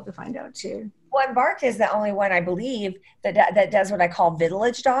kind of cool to find out too. Well, Embark is the only one, I believe, that does what I call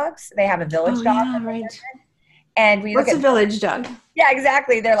village dogs. They have a village dog. Yeah, right. And what's a village dog? Yeah,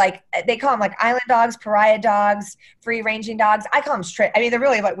 exactly. They're like, they call them like island dogs, pariah dogs, free ranging dogs. I call them stray. They're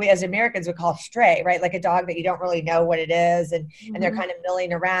really what we as Americans would call stray, right? Like a dog that you don't really know what it is, and they're kind of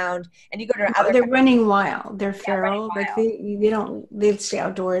milling around. And you go to other. They're running wild. They're feral. Like they stay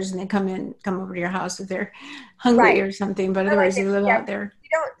outdoors, and they come over to your house if they're hungry or something. But otherwise, they live out there. You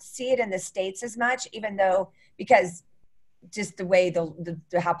don't see it in the States as much, even though, because just the way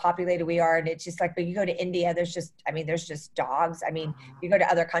how populated we are. And it's just like, but you go to India, there's just dogs. You go to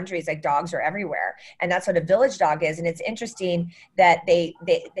other countries, like, dogs are everywhere. And that's what a village dog is. And it's interesting that that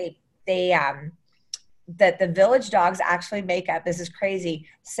the village dogs actually make up, this is crazy,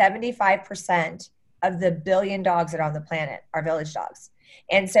 75% of the billion dogs that are on the planet are village dogs.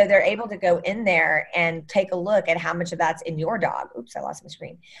 And so they're able to go in there and take a look at how much of that's in your dog. Oops, I lost my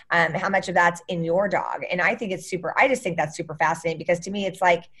screen. How much of that's in your dog. And I just think that's super fascinating, because to me, it's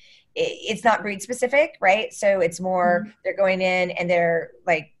like, it's not breed specific, right? So it's more, they're going in and they're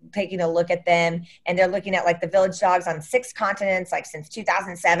like taking a look at them, and they're looking at like the village dogs on 6 continents, like since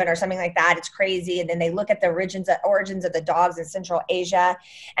 2007 or something like that. It's crazy. And then they look at the origins of the dogs in Central Asia.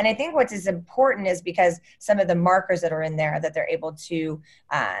 And I think what is important is because some of the markers that are in there that they're able to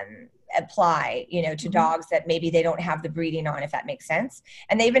apply, to dogs that maybe they don't have the breeding on, if that makes sense.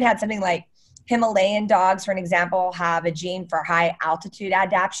 And they even had something like Himalayan dogs, for an example, have a gene for high altitude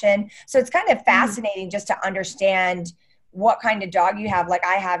adaptation. So it's kind of fascinating just to understand what kind of dog you have. Like,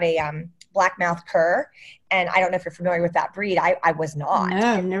 I have a black-mouthed cur, and I don't know if you're familiar with that breed. I was not.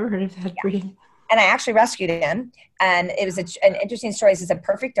 No, I've never heard of that breed. And I actually rescued him, and it was an interesting story. This is a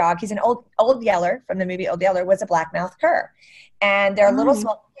perfect dog. He's an old Yeller from the movie Old Yeller, was a black-mouthed cur. And they're a little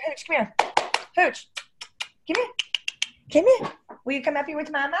small. Hooch, come here. Hooch, come here. Come here. Will you come up here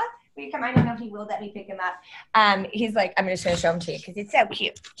with Mama? Will you come? I don't know if he will let me pick him up. He's like, I'm just going to show him to you because it's so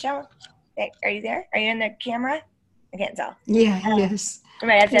cute. Show him. Are you there? Are you in the camera? I can't tell. Yeah, yes.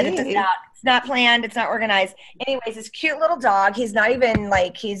 Right, I said it's not planned. It's not organized. Anyways, this cute little dog. He's not even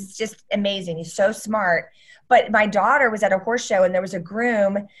like, he's just amazing. He's so smart. But my daughter was at a horse show, and there was a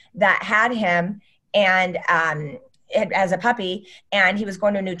groom that had him, and as a puppy, and he was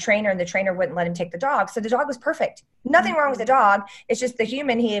going to a new trainer, and the trainer wouldn't let him take the dog. So the dog was perfect. Nothing wrong with the dog. It's just the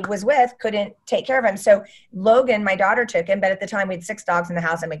human he was with couldn't take care of him. So Logan, my daughter, took him, but at the time we had 6 dogs in the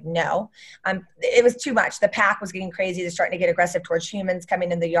house. I'm like, no, it was too much. The pack was getting crazy. They're starting to get aggressive towards humans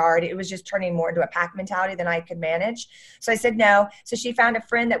coming in the yard. It was just turning more into a pack mentality than I could manage. So I said no. So she found a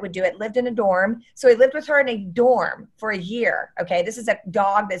friend that would do it, lived in a dorm. So he lived with her in a dorm for a year. Okay. This is a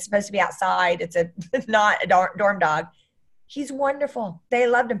dog that's supposed to be outside. It's not a dorm dog. He's wonderful. They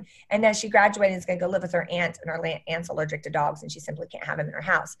loved him. And then she graduated and is going to go live with her aunt, and her aunt's allergic to dogs, and she simply can't have him in her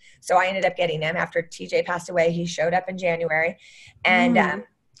house. So I ended up getting him after TJ passed away. He showed up in January. And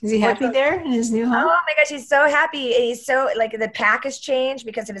is he happy there in his new home? Oh my gosh, he's so happy. He's so, like, the pack has changed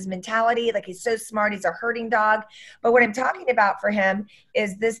because of his mentality. Like, he's so smart. He's a herding dog. But what I'm talking about for him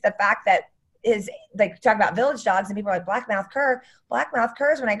is the fact that is, like, talk about village dogs, and people are like, black-mouthed cur. Black-mouthed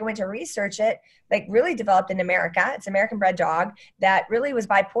curs, when I go in to research it, like, really developed in America. It's an American bred dog that really was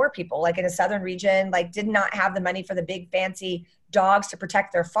by poor people, like in a southern region, like did not have the money for the big fancy dogs to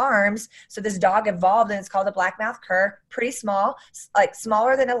protect their farms. So this dog evolved, and it's called a black-mouthed cur. Pretty small, like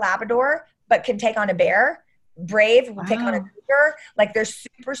smaller than a Labrador, but can take on a bear. Brave, will take on a cougar. Like, they're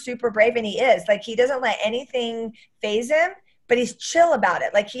super, super brave, and he is. Like, he doesn't let anything phase him. But he's chill about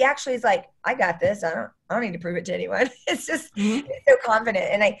it. Like, he actually is like, I got this. I don't need to prove it to anyone. It's just he's so confident.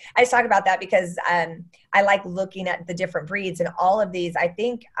 And I talk about that because I like looking at the different breeds, and all of these. I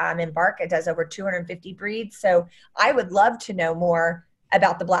think Embark, it does over 250 breeds. So I would love to know more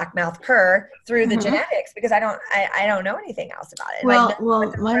about the black-mouthed cur through the genetics, because I don't know anything else about it.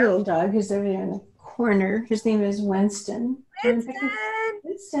 Well, my little dog who's over there in the corner, his name is Winston. Winston.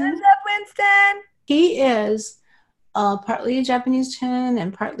 Winston. What's up, Winston? He is partly a Japanese Tin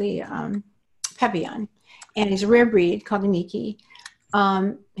and partly Papillon. And he's a rare breed called a Niki.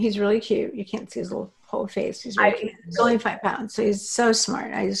 He's really cute. You can't see his little whole face. He's really cute. He's only 5 pounds, so he's so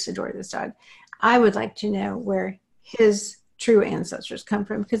smart. I just adore this dog. I would like to know where his true ancestors come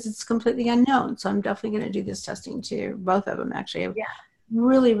from, because it's completely unknown. So I'm definitely going to do this testing too. Both of them, actually. I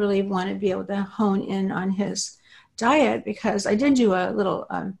really, really want to be able to hone in on his diet, because I did do a little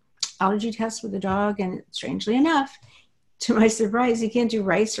allergy test with the dog, and strangely enough, to my surprise, he can't do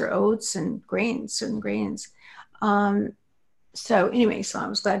rice or oats and grains, certain grains. So anyway, so I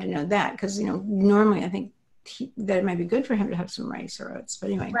was glad to know that, because, you know, normally I think that it might be good for him to have some rice or oats. But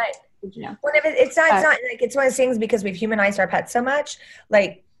anyway, right. You know. Well, it's not like, it's one of those things, because we've humanized our pets so much.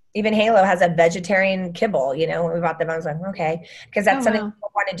 Like, even Halo has a vegetarian kibble, you know, when we bought them, I was like, okay, because that's something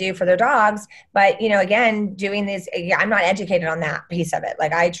people want to do for their dogs. But, you know, again, doing this, I'm not educated on that piece of it.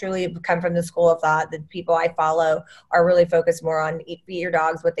 Like, I truly come from the school of thought that people I follow are really focused more on feed your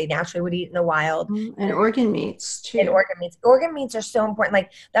dogs what they naturally would eat in the wild. And organ meats too. And organ meats are so important.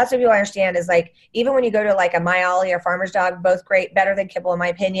 Like, that's what people understand is, like, even when you go to like a My Ollie or Farmer's Dog, both great, better than kibble in my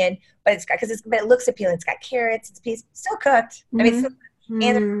opinion, but but it looks appealing. It's got carrots, it's still cooked. I mean,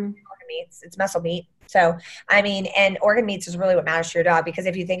 and organ meats, it's muscle meat. So, I mean, and organ meats is really what matters to your dog, because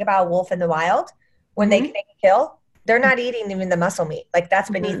if you think about a wolf in the wild, when they can kill, they're not eating even the muscle meat. Like, that's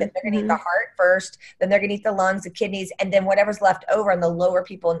beneath it. They're going to eat the heart first, then they're going to eat the lungs, the kidneys, and then whatever's left over, and the lower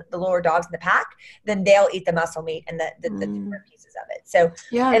people, the lower dogs in the pack, then they'll eat the muscle meat and the different pieces of it. So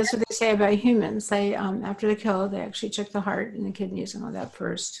yeah, that's what they say about humans. They after they kill, they actually check the heart and the kidneys and all that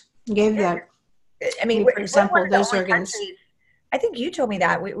first. Gave that. I mean, for example, those organs. I think you told me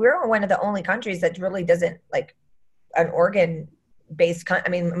that we're one of the only countries that really doesn't like an organ based. I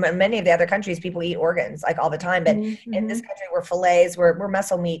mean, many of the other countries, people eat organs like all the time, but in this country, we're fillets, we're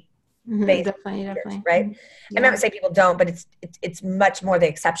muscle meat based. Definitely. Right. Yeah. I'm not gonna say people don't, but it's much more the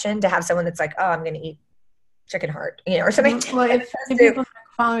exception to have someone that's like, oh, I'm going to eat chicken heart, you know, or something. Well, if people are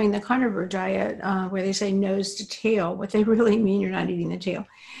following the carnivore diet, where they say nose to tail, what they really mean, you're not eating the tail.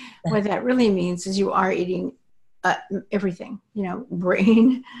 What that really means is you are eating everything, you know,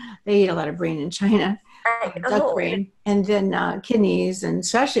 brain. They eat a lot of brain in China, duck brain, and then kidneys, and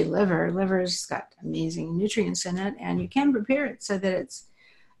especially liver. Liver's got amazing nutrients in it, and you can prepare it so that it's,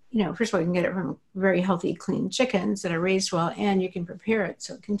 you know, first of all, you can get it from very healthy, clean chickens that are raised well, and you can prepare it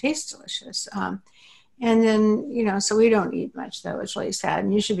so it can taste delicious. And then, you know, so we don't eat much, though. It's really sad,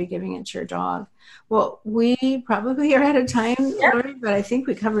 and you should be giving it to your dog. Well, we probably are out of time, Lori, but I think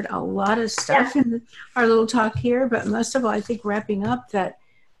we covered a lot of stuff in our little talk here. But most of all, I think wrapping up that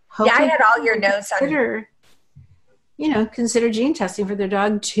hopefully I had all your notes on, you know, consider gene testing for their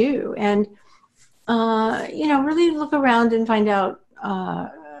dog too. And, you know, really look around and find out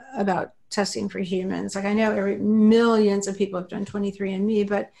about testing for humans. Like, I know millions of people have done 23andMe,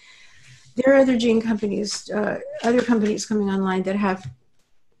 but there are other gene companies, other companies coming online that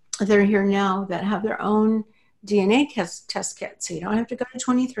are here now that have their own DNA test kit. So you don't have to go to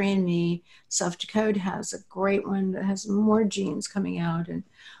 23andMe. Self-Decode has a great one that has more genes coming out and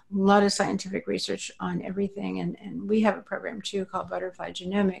a lot of scientific research on everything. And we have a program too called Butterfly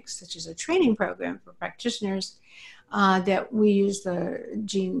Genomics, which is a training program for practitioners that we use the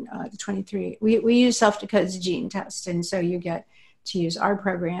gene, the 23. We use Self-Decode's gene test. And so you get to use our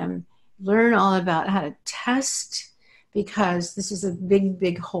program, learn all about how to test, because this is a big,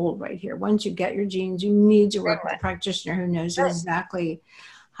 big hole right here. Once you get your genes, you need to work with a practitioner who knows exactly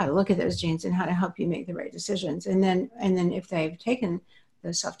how to look at those genes and how to help you make the right decisions. And then if they've taken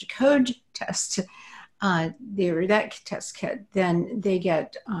the Self-Decode test, the Redec test kit, then they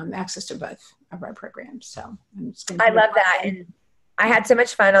get access to both of our programs. So I love that. And I had so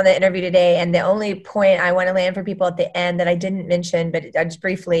much fun on the interview today. And the only point I want to land for people at the end that I didn't mention, but just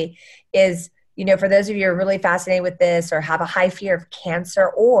briefly, is, you know, for those of you who are really fascinated with this or have a high fear of cancer,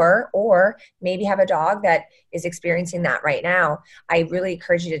 or maybe have a dog that is experiencing that right now, I really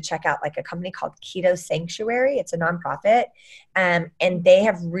encourage you to check out like a company called Keto Sanctuary. It's a nonprofit. And they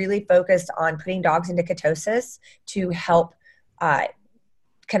have really focused on putting dogs into ketosis to help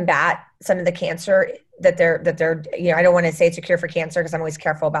combat some of the cancer that they're, you know, I don't want to say it's a cure for cancer because I'm always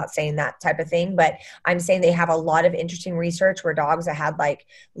careful about saying that type of thing, but I'm saying they have a lot of interesting research where dogs that had like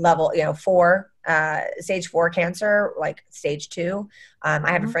level, you know, stage 4 cancer, like stage 2.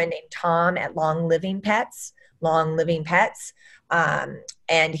 I have a friend named Tom at Long Living Pets.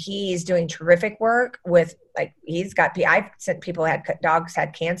 And he's doing terrific work with, like, I've sent people who had dogs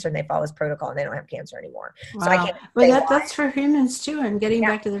had cancer and they follow his protocol and they don't have cancer anymore. Wow. So I can't. Well, that's for humans too. And getting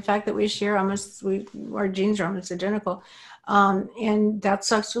back to the fact that we share our genes are almost identical. And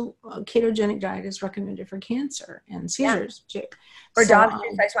that's also a ketogenic diet is recommended for cancer and seizures too. For dogs,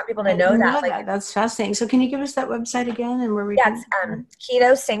 I just want people to know that. Like, that's fascinating. So can you give us that website again and where we can?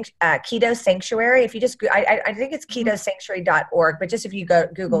 Keto Sanctuary. If you just, I think it's ketosanctuary.org, but just if you go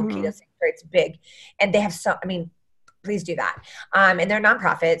Google Keto Sanctuary, it's big. And they have please do that. And they're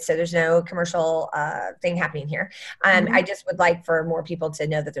nonprofits, so there's no commercial thing happening here. I just would like for more people to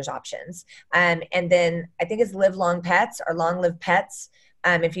know that there's options. And then I think it's Live Long Pets or Long Live Pets.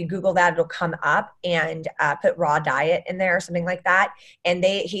 If you Google that, it'll come up, and put raw diet in there or something like that. And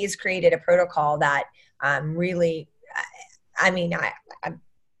he's created a protocol that really, I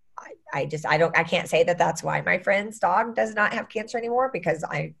can't say that that's why my friend's dog does not have cancer anymore, because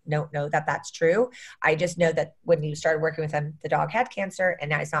I don't know that that's true. I just know that when you started working with him, the dog had cancer, and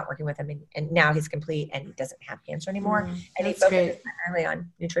now he's not working with him, and now he's complete and he doesn't have cancer anymore. And he focuses primarily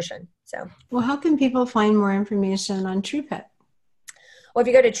on nutrition. So, well, how can people find more information on TruePet? Well, if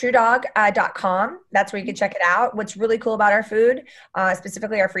you go to truedog.com, that's where you can check it out. What's really cool about our food,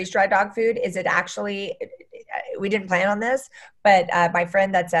 specifically our freeze-dried dog food, is it actually, we didn't plan on this, but my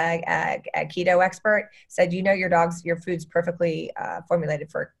friend that's a keto expert said, you know, your food's perfectly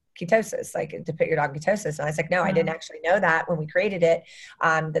formulated for ketosis, like to put your dog in ketosis. And I was like, no, I didn't actually know that when we created it,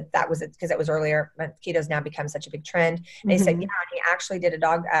 that was it, because it was earlier, but keto's now become such a big trend. And he said, yeah, and he actually did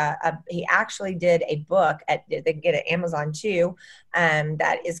he actually did a book they can get it at Amazon too.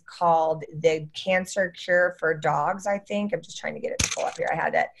 That is called The Cancer Cure for Dogs, I think. I'm just trying to get it to pull up here.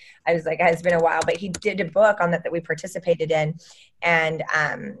 I was like, it's been a while, but he did a book on that we participated in. And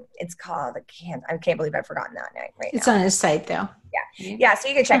it's called, I can't believe I've forgotten that right now. It's on his site though. Yeah. So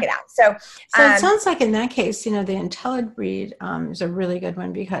you can check it out. So it sounds like in that case, you know, the IntelliBreed is a really good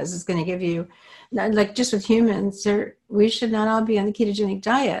one, because it's going to give you, like, just with humans, we should not all be on the ketogenic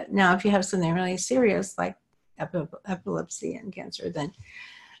diet. Now, if you have something really serious like epilepsy and cancer, then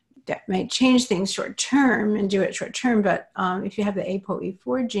that might change things short term and do it short term. But if you have the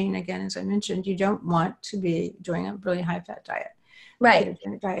ApoE4 gene, again, as I mentioned, you don't want to be doing a really high fat diet,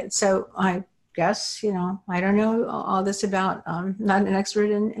 ketogenic diet. So I guess, you know, I don't know all this about, not an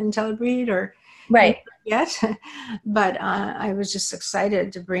expert in IntelliBreed or yet, but I was just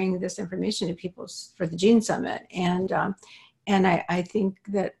excited to bring this information to people for the Gene Summit. And I think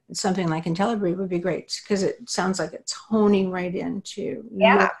that something like IntelliBreed would be great, because it sounds like it's honing right into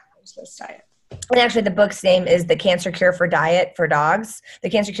this diet. And actually, the book's name is The Cancer Cure for Diet for Dogs. The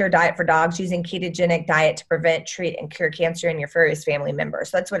Cancer Cure Diet for Dogs, using ketogenic diet to prevent, treat, and cure cancer in your furious family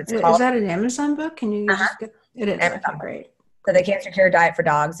members. So that's what it's called. Is that an Amazon book? Can you just get it? Is Amazon. Great. So The Cancer Cure Diet for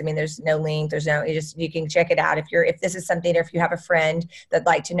Dogs. I mean, there's no link. You can check it out. If this is something, or if you have a friend that'd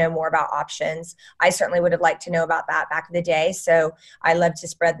like to know more about options. I certainly would have liked to know about that back in the day. So I love to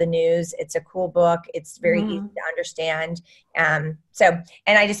spread the news. It's a cool book. It's very easy to understand. And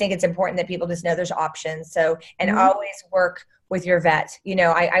I just think it's important that people just know there's options. So, and always work with your vet. You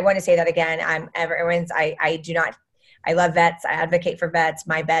know, I want to say that again. I do not I love vets. I advocate for vets.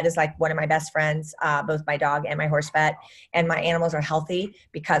 My vet is like one of my best friends, both my dog and my horse vet. And my animals are healthy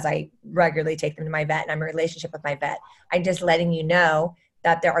because I regularly take them to my vet and I'm in a relationship with my vet. I'm just letting you know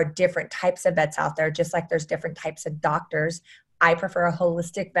that there are different types of vets out there, just like there's different types of doctors. I prefer a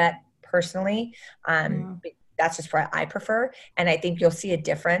holistic vet personally. That's just what I prefer. And I think you'll see a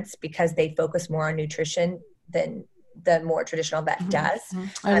difference because they focus more on nutrition than the more traditional vet does.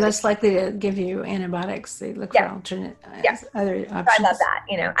 Are less likely to give you antibiotics. They look for alternate other options. I love that.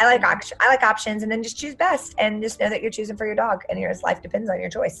 You know, I like options, and then just choose best and just know that you're choosing for your dog and your life depends on your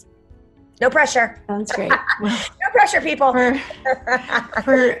choice. No pressure. Sounds great. No pressure, people.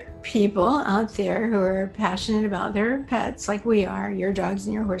 For people out there who are passionate about their pets like we are, your dogs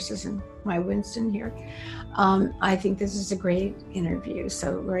and your horses and my Winston here, I think this is a great interview.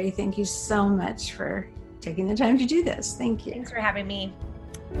 So, Lori, thank you so much for taking the time to do this. Thank you. Thanks for having me.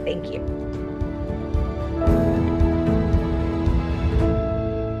 Thank you.